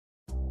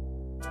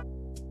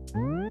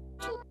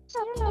Yes.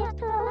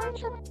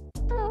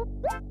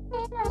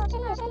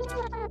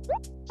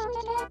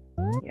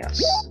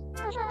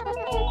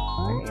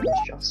 My name is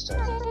Justin.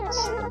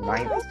 It's the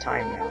 9th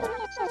time now.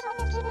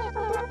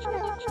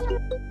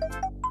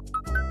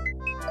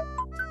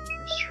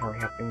 Just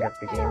hurry up and get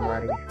the game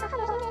ready.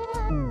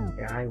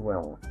 Yeah, I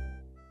will.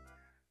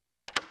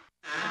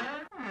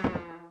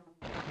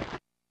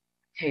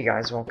 Hey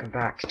guys, welcome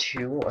back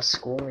to A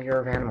School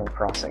Year of Animal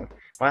Crossing.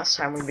 Last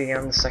time we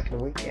began the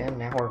second week, and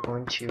now we're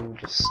going to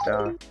just,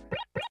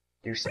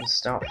 do some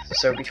stuff.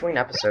 So between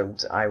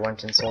episodes, I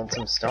went and sold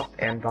some stuff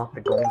and bought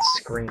the gold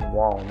screen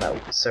wall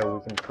note, so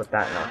we can put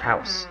that in our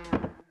house.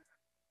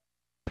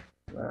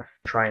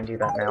 Try and do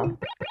that now.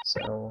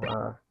 So,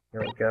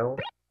 here we go.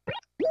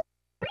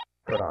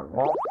 Put on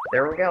wall.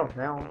 There we go.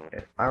 Now,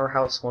 our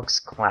house looks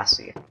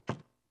classy.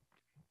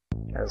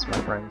 As my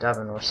friend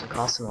Devin or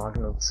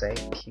Logan would say,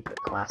 keep it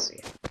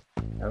classy.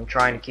 I'm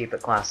trying to keep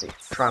it classy.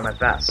 Try my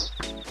best.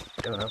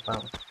 Don't know if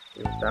I'll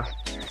do it though.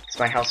 Because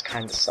my house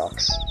kinda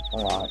sucks. A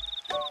lot.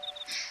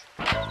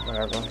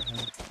 Whatever.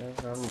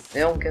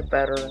 It'll get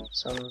better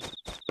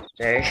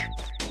someday.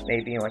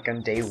 Maybe like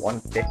on day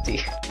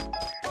 150.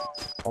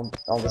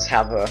 I'll just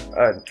have a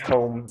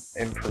home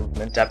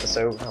improvement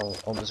episode.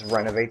 I'll just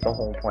renovate the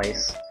whole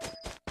place.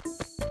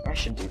 I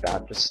should do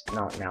that, just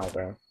not now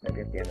though.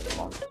 Maybe at the end of the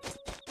month.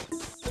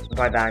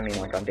 By that I mean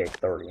like on day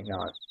 30,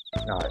 not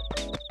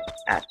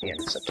at the end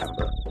of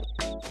September.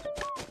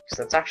 Because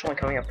that's actually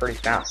coming up pretty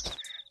fast.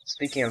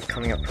 Speaking of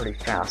coming up pretty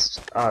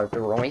fast, the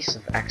release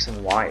of X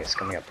and Y is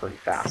coming up pretty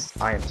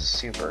fast. I am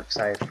super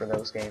excited for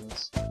those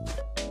games.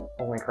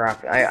 Holy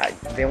crap,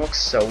 they look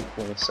so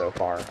cool so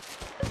far.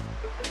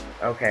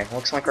 Okay,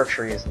 looks like our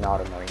tree is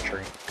not a money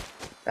tree.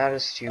 That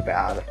is too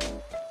bad.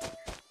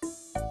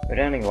 But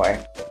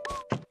anyway,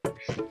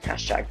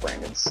 hashtag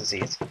Brandon's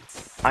disease.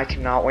 I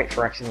cannot wait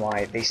for X and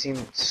Y. They seem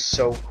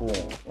so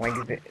cool.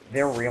 Like,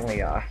 they're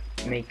really,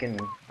 making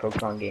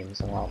Pokemon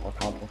games a lot more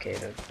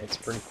complicated. It's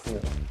pretty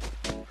cool.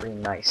 Pretty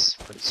nice.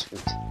 Pretty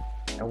sweet.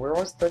 And where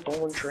was the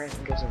golden tree? I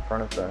think it was in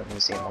front of the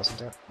museum,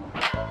 wasn't it?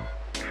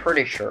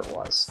 Pretty sure it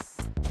was.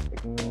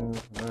 Like,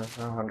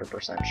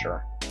 100%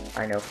 sure.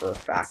 I know for a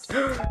fact.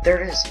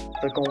 There it is!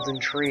 The golden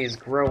tree is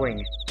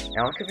growing!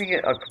 Now I could be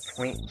a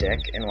complete dick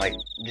and, like,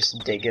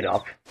 just dig it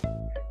up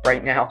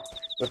right now.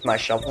 With my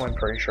shovel, I'm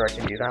pretty sure I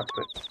can do that,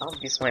 but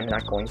obviously I'm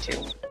not going to,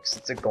 because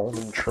it's a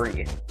golden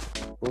tree.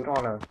 Who would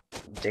want to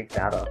dig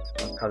that up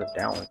or cut it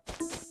down?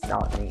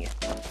 Not me.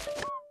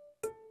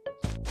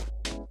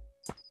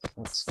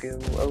 Let's go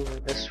over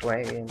this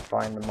way and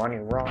find the money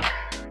rock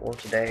for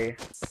today.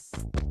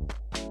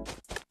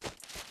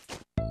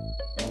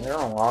 And there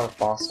are a lot of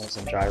fossils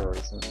and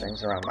gyroids and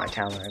things around my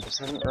town, and I just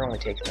haven't really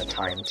taken the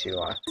time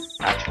to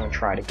actually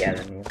try to get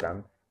any of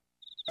them.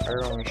 I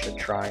really should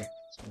try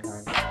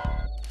sometime.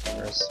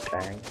 There's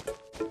Bang.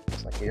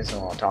 Looks like he doesn't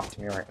want to talk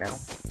to me right now.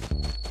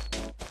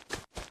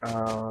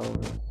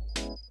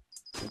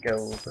 We go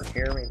over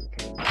here, maybe we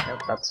can...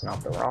 Nope, that's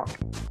not the rock.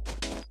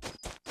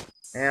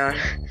 And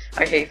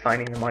I hate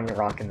finding the money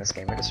rock in this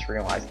game, I just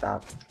realized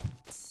that.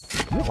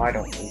 Why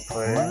don't we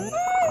put in...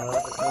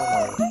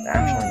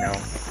 Actually, no.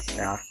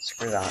 Nah,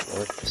 screw that.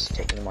 We're just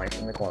taking the money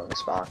from the glowing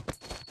spot.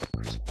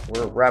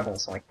 We're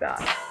rebels like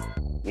that.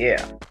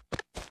 Yeah.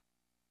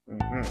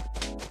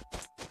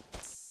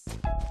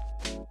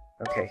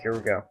 Okay, here we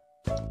go.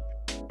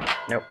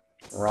 Nope.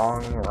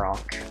 Wrong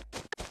rock.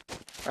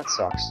 That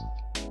sucks.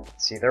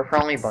 See, there are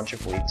probably a bunch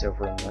of weeds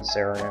over in this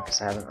area,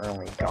 because I haven't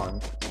really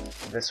gone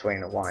this way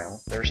in a while.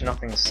 There's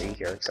nothing to see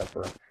here except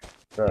for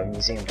the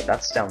museum, but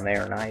that's down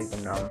there, not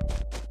even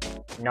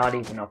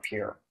up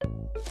here.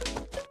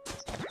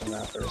 From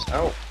that, there's...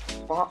 Oh!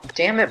 Bob,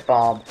 damn it,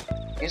 Bob!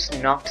 You just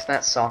knocked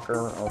that soccer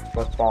or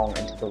football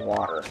into the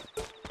water.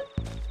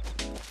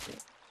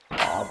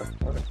 Bob,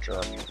 what a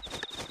jerk.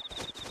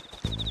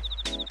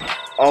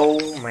 Oh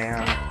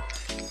man.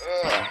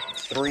 Ugh.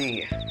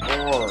 3,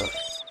 4,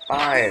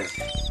 5,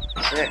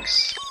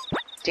 6.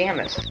 Damn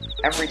it.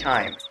 Every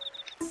time.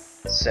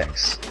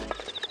 6.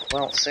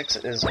 Well, 6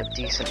 is a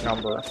decent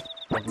number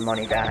of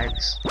money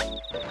bags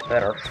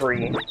that are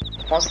free.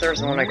 Plus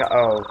there's the one I got.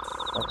 Oh.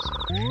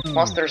 Oops.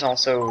 Plus there's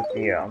also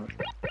the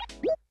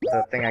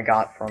thing I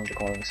got from the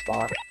glowing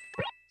spot.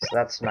 So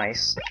that's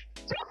nice.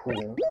 It's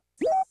cool.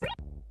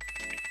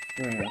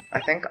 I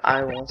think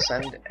I will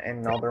send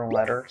another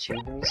letter to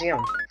the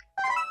museum.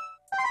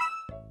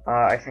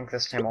 I think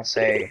this time I'll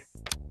say,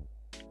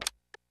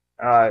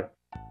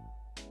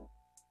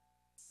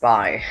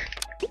 bye.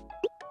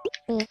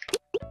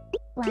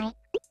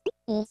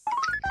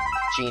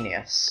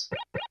 Genius.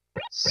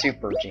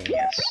 Super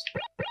genius.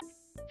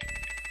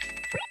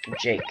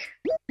 Jake.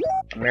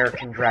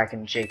 American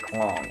Dragon Jake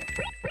Long.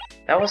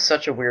 That was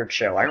such a weird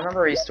show. I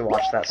remember I used to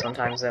watch that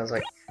sometimes and I was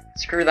like,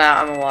 screw that,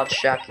 I'm gonna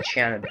watch Jackie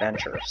Chan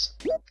Adventures.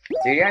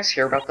 Did you guys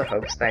hear about the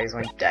hoax that he's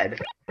like dead?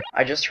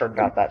 I just heard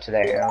about that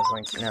today, and I was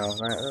like, no,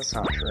 that's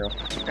not true.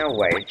 No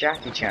way,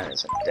 Jackie Chan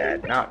isn't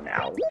dead, not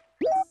now.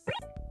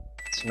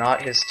 It's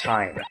not his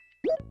time.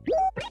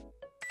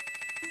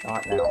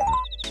 Not now.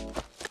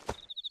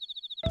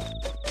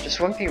 just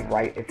wouldn't be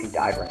right if he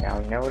died right now,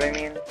 you know what I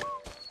mean?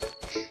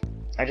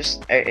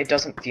 It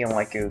doesn't feel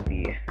like it would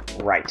be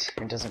right.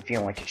 It doesn't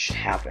feel like it should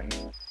happen.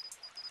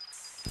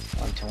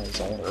 Until he's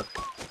older.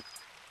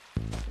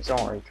 He's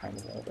already kind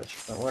of oldish,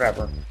 but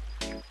whatever.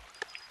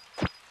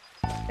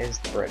 Is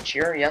the bridge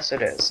here? Yes,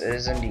 it is. It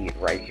is indeed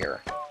right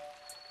here.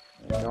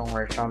 We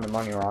already found the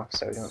money rock,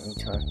 so we don't need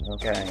to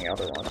look at any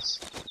other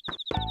ones.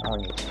 All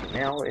we need to do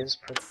now is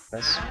put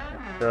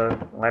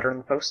the letter in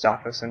the post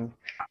office,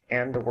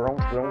 and the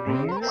world will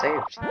be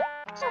saved.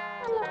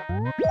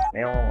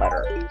 Mail a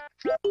letter.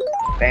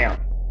 Bam.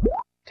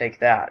 Take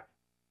that.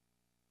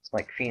 It's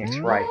like Phoenix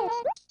Wright.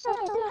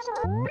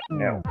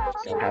 No,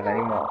 don't have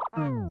any more.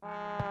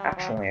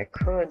 Actually, I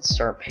could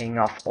start paying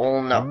off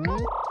Old Nook.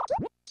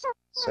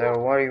 So,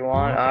 what do you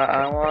want?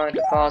 I want a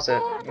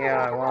deposit.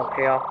 Yeah, I want to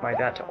pay off my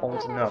debt to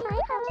Old Nook.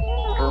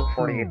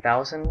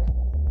 148,000.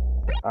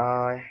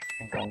 I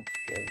think I'll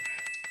give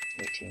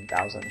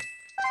 18,000.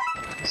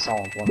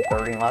 Solid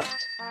 130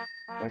 left.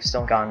 We've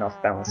still got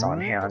enough balance on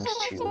hand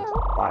to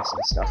buy some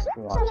stuff if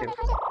we want to.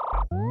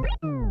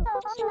 Even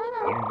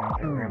though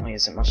there really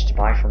isn't much to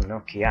buy from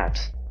Nook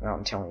yet. Not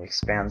until he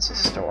expands his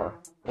store,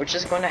 which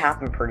is going to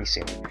happen pretty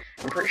soon.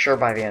 I'm pretty sure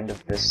by the end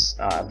of this,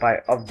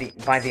 by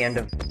the end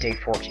of day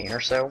 14 or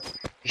so,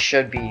 he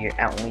should be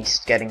at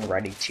least getting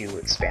ready to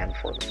expand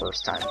for the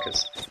first time,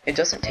 because it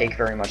doesn't take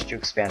very much to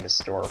expand his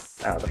store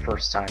the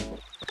first time.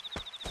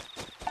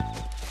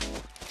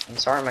 I'm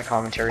sorry my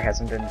commentary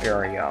hasn't been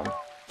very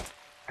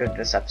good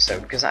this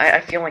episode, because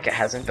I feel like it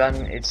hasn't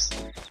been.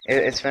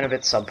 It's been a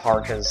bit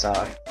subpar because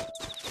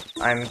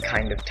I'm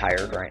kind of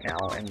tired right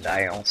now, and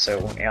I also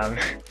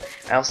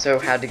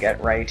had to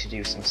get ready to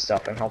do some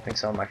stuff. I'm helping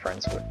some of my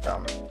friends with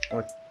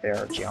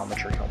their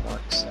geometry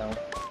homework, so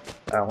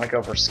like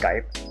over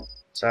Skype.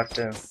 So I have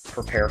to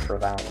prepare for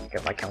that,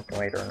 get my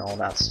calculator and all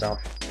that stuff.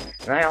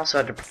 And I also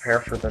had to prepare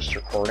for this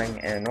recording,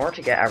 and in order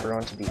to get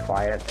everyone to be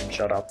quiet and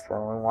shut up for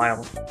a little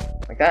while,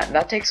 like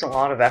that takes a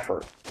lot of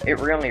effort. It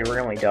really,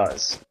 really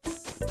does.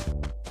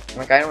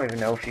 Like, I don't even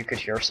know if you could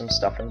hear some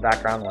stuff in the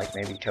background, like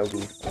maybe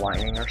Toby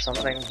whining or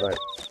something, but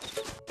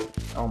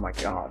oh my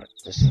god,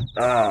 just,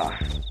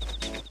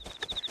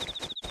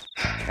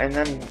 And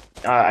then,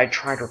 I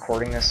tried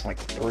recording this like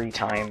 3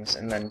 times,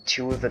 and then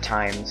 2 of the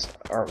times,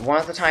 or one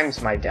of the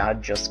times my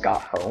dad just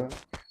got home.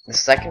 The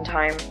second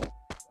time,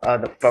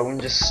 the phone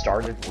just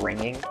started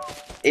ringing.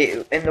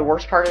 And the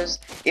worst part is,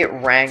 it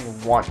rang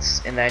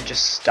once, and then it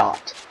just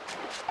stopped.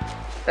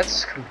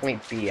 That's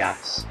complete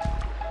BS.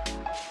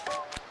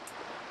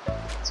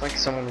 It's like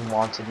someone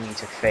wanted me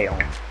to fail.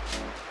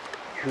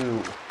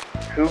 Who?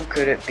 Who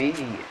could it be?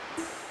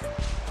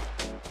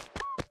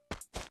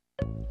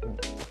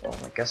 Well,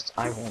 I guess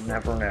I will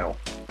never know.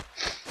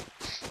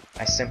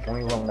 I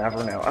simply will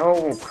never know.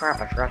 Oh, crap,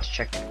 I forgot to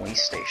check the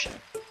police station.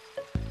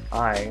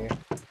 I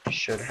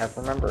should have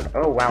remembered.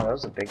 Oh, wow, that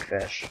was a big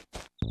fish.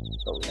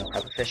 But we don't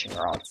have a fishing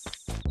rod.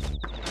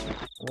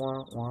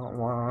 Wah, wah,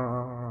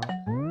 wah.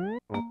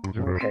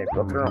 Okay,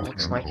 Booker, it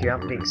looks like you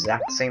have the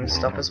exact same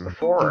stuff as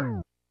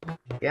before.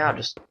 Yeah,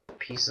 just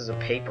pieces of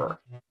paper.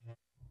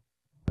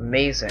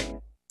 Amazing.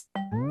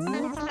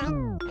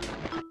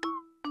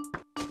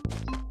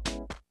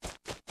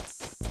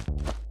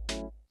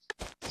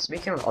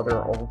 Speaking of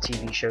other old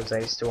TV shows I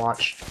used to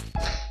watch,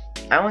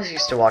 I always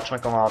used to watch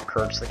like a lot of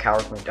Courage the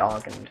Cowardly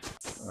Dog, and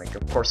like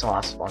of course a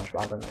lot of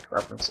SpongeBob, and like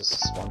references to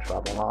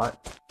SpongeBob a lot.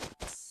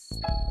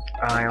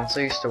 I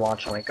also used to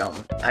watch like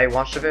I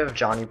watched a bit of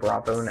Johnny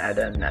Bravo and Ed,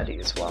 Edd n Eddy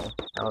as well.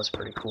 That was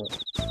pretty cool.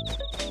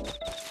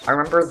 I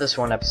remember this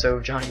one episode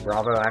of Johnny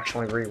Bravo, I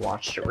actually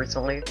rewatched it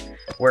recently,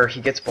 where he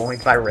gets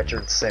bullied by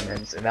Richard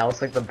Simmons, and that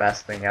was like the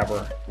best thing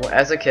ever. Well,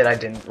 as a kid I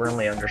didn't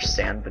really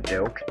understand the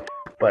joke,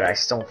 but I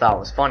still thought it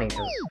was funny,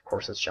 because of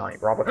course it's Johnny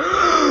Bravo.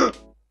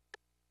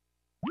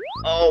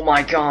 Oh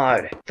my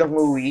god, the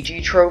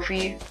Luigi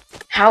trophy?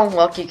 How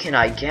lucky can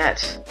I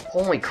get?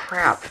 Holy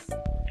crap.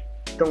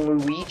 The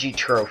Luigi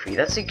trophy,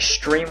 that's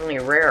extremely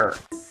rare.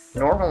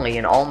 Normally,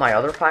 in all my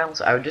other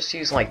files, I would just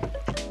use, like,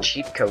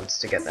 cheat codes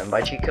to get them.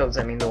 By cheat codes,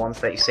 I mean the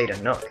ones that you say to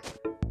Nook.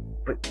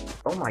 But,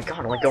 oh my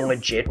god, like a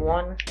legit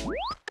one?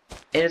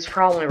 And it's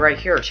probably right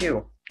here,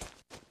 too.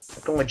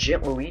 Like a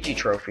legit Luigi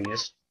trophy,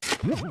 just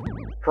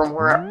from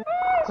where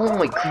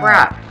holy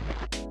crap!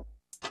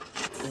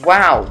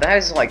 Wow, that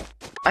is, like,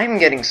 I'm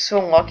getting so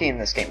lucky in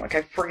this game. Like,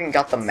 I freaking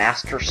got the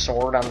Master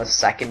Sword on the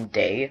 2nd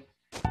day,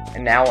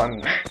 and now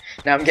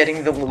I'm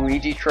getting the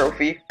Luigi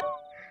trophy.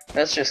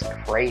 That's just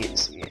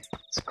crazy.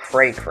 It's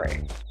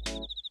cray-cray,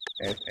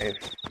 if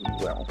you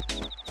will.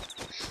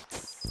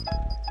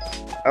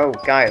 Oh,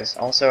 guys,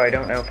 also, I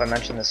don't know if I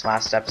mentioned this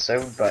last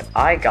episode, but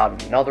I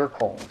got another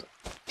cold.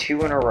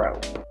 2 in a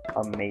row.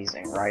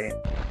 Amazing, right?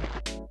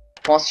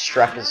 Plus,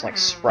 strep is, like,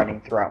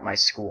 spreading throughout my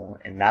school,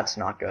 and that's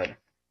not good.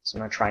 So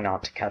I'm gonna try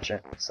not to catch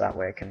it, so that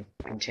way I can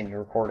continue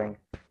recording.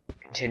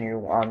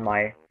 Continue on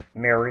my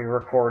merry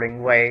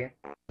recording way.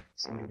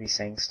 Seem to be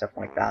saying stuff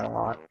like that a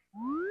lot.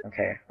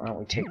 Okay, why don't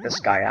we take this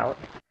guy out?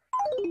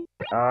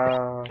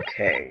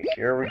 Okay,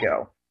 here we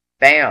go.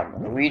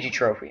 Bam! Luigi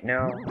trophy.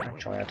 No,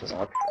 actually that doesn't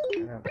look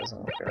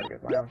very good.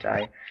 Why don't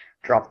I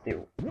drop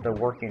the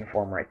work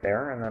uniform right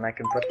there, and then I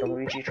can put the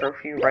Luigi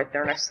trophy right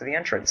there next to the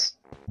entrance.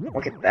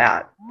 Look at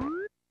that.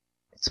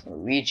 It's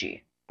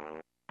Luigi.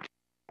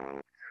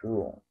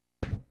 Cool.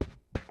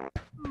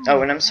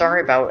 Oh, and I'm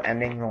sorry about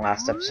ending the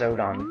last episode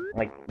on,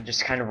 like,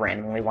 just kind of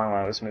randomly while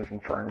I was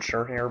moving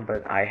furniture here,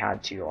 but I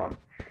had to,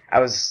 I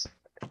was,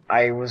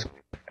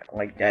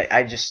 like,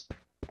 I just,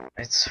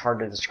 it's hard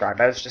to describe.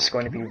 I was just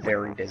going to be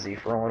very busy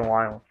for a little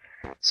while,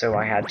 so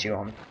I had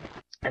to,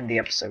 end the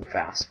episode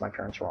fast. My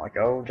parents were like,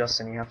 oh,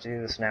 Justin, you have to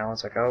do this now.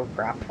 It's like, oh,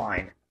 crap,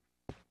 fine.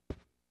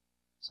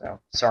 So,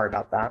 sorry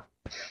about that.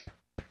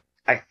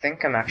 I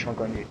think I'm actually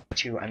going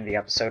to end the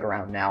episode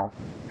around now,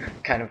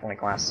 kind of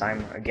like last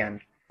time, again.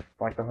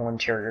 Like the whole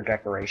interior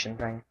decoration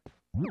thing.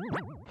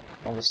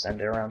 I'll just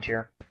end it around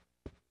here.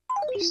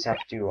 Just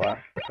have to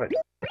put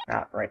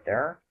that right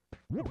there.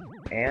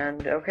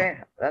 And okay,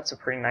 that's a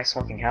pretty nice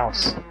looking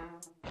house.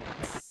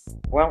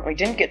 Well, we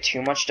didn't get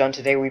too much done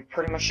today. We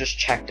pretty much just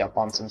checked up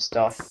on some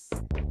stuff.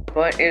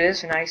 But it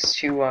is nice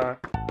to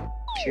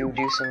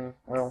do some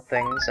little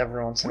things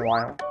every once in a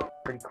while.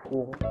 Pretty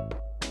cool.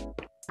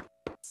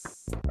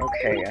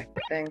 Okay, I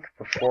think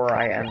before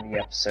I end the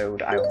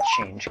episode, I will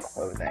change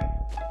clothing.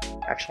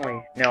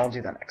 Actually, no, I'll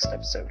do that next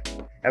episode.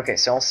 Okay,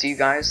 so I'll see you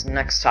guys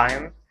next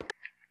time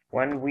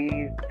when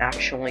we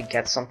actually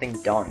get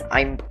something done.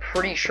 I'm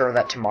pretty sure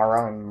that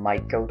tomorrow I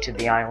might go to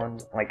the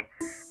island. Like,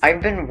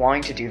 I've been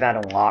wanting to do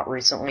that a lot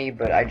recently,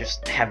 but I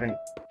just haven't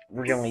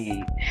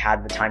really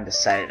had the time to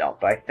set it up.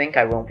 But I think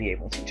I will be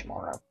able to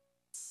tomorrow.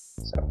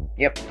 So,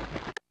 yep.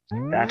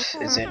 That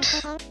is it.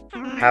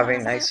 Have a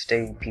nice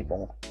day,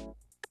 people.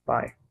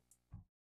 Bye.